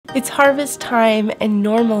It's harvest time, and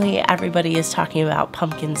normally everybody is talking about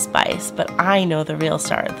pumpkin spice, but I know the real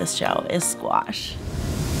star of this show is squash.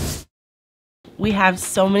 We have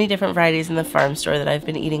so many different varieties in the farm store that I've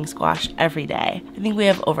been eating squash every day. I think we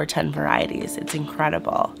have over 10 varieties. It's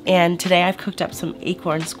incredible. And today I've cooked up some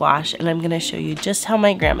acorn squash, and I'm going to show you just how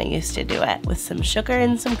my grandma used to do it, with some sugar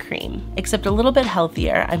and some cream. Except a little bit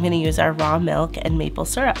healthier, I'm going to use our raw milk and maple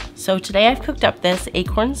syrup. So today I've cooked up this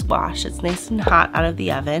acorn squash. It's nice and hot out of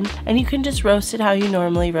the oven, and you can just roast it how you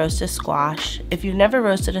normally roast a squash. If you've never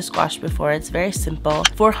roasted a squash before, it's very simple.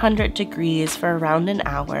 400 degrees for around an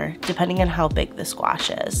hour, depending on how big the squash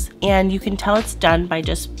is. And you can tell it's done by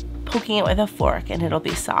just poking it with a fork and it'll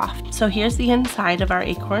be soft. So here's the inside of our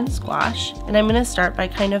acorn squash, and I'm gonna start by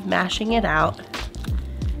kind of mashing it out,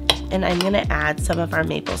 and I'm gonna add some of our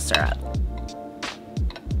maple syrup.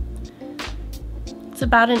 It's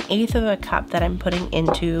about 1/8 of a cup that I'm putting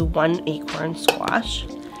into one acorn squash,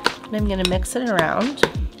 and I'm gonna mix it around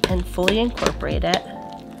and fully incorporate it.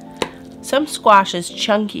 Some squash is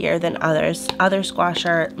chunkier than others. Other squash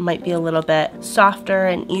might be a little bit softer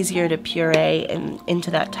and easier to puree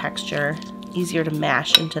into that texture, easier to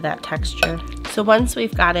mash into that texture. So once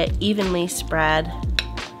we've got it evenly spread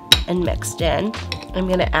and mixed in, I'm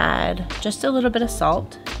gonna add just a little bit of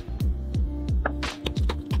salt.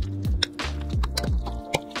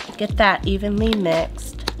 Get that evenly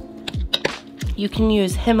mixed. You can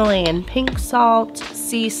use Himalayan pink salt,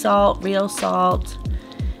 sea salt, real salt,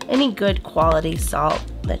 any good quality salt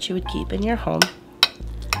that you would keep in your home.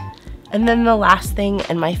 And then the last thing,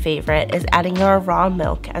 and my favorite, is adding our raw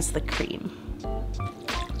milk as the cream.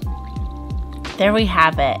 There we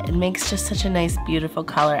have it. It makes just such a nice, beautiful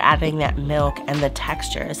color, adding that milk, and the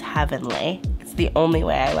texture is heavenly. It's the only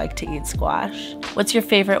way I like to eat squash. What's your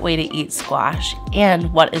favorite way to eat squash?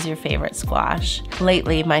 And what is your favorite squash?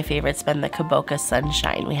 Lately, my favorite's been the Kaboka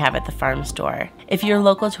Sunshine we have at the farm store. If you're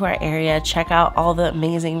local to our area, check out all the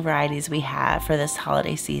amazing varieties we have for this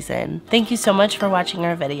holiday season. Thank you so much for watching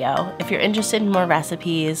our video. If you're interested in more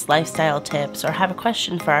recipes, lifestyle tips, or have a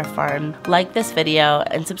question for our farm, like this video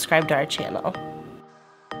and subscribe to our channel.